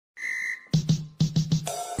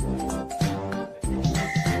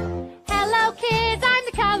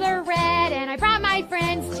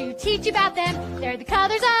teach you about them. They're the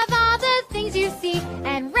colors of all the things you see,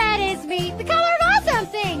 and red is me, the color of awesome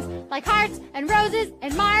things, like hearts and roses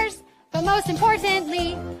and Mars, but most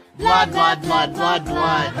importantly, blood, blood, blood, blood,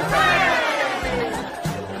 blood.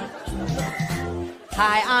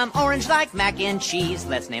 Hi, I'm orange like mac and cheese.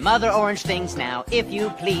 Let's name other orange things now, if you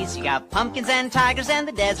please. You got pumpkins and tigers and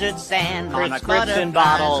the desert sand. On a Crimson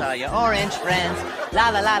bottle. Are your orange friends. La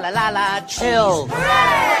la la la la la. Chill.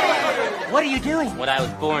 What are you doing? What I was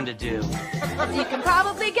born to do. You can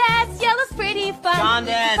probably guess yellow's pretty fun. Jaundice.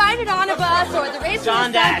 You can find it on a bus or the race to the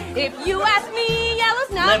sun. Jaundice. If you ask me, yellow's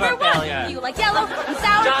number Liver one. failure. You like yellow and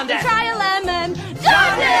sour, Jaundice. and try a lemon.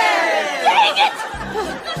 Jaundice! Dang it!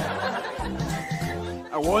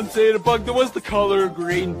 I once ate a bug that was the color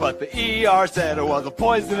green, but the ER said it was a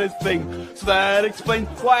poisonous thing. So that explains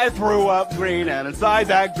why I threw up green, and inside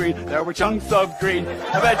that green there were chunks of green.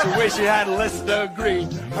 I bet you wish you had a list of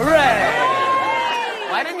green. Hooray!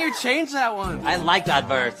 Why didn't you change that one? I like that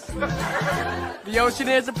verse. The ocean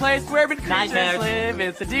is a place where creatures Nightmares. live.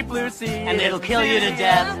 It's a deep blue sea. And it'll kill you to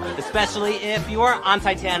death, especially if you're on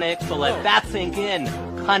Titanic, so let that sink in.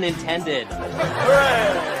 Pun intended.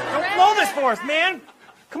 Hooray! Blow this for us, man!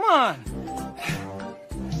 Come on!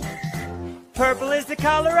 Purple is the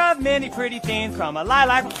color of many pretty things, from a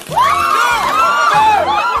lilac...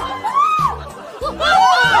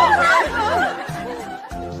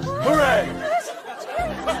 Hooray!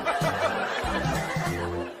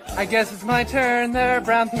 I guess it's my turn. There are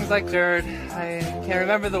brown things like dirt. I can't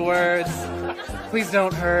remember the words. Please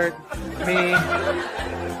don't hurt me.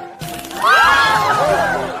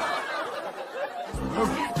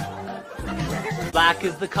 Black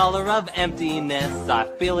is the color of emptiness. I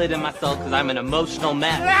feel it in my soul because I'm an emotional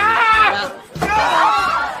mess.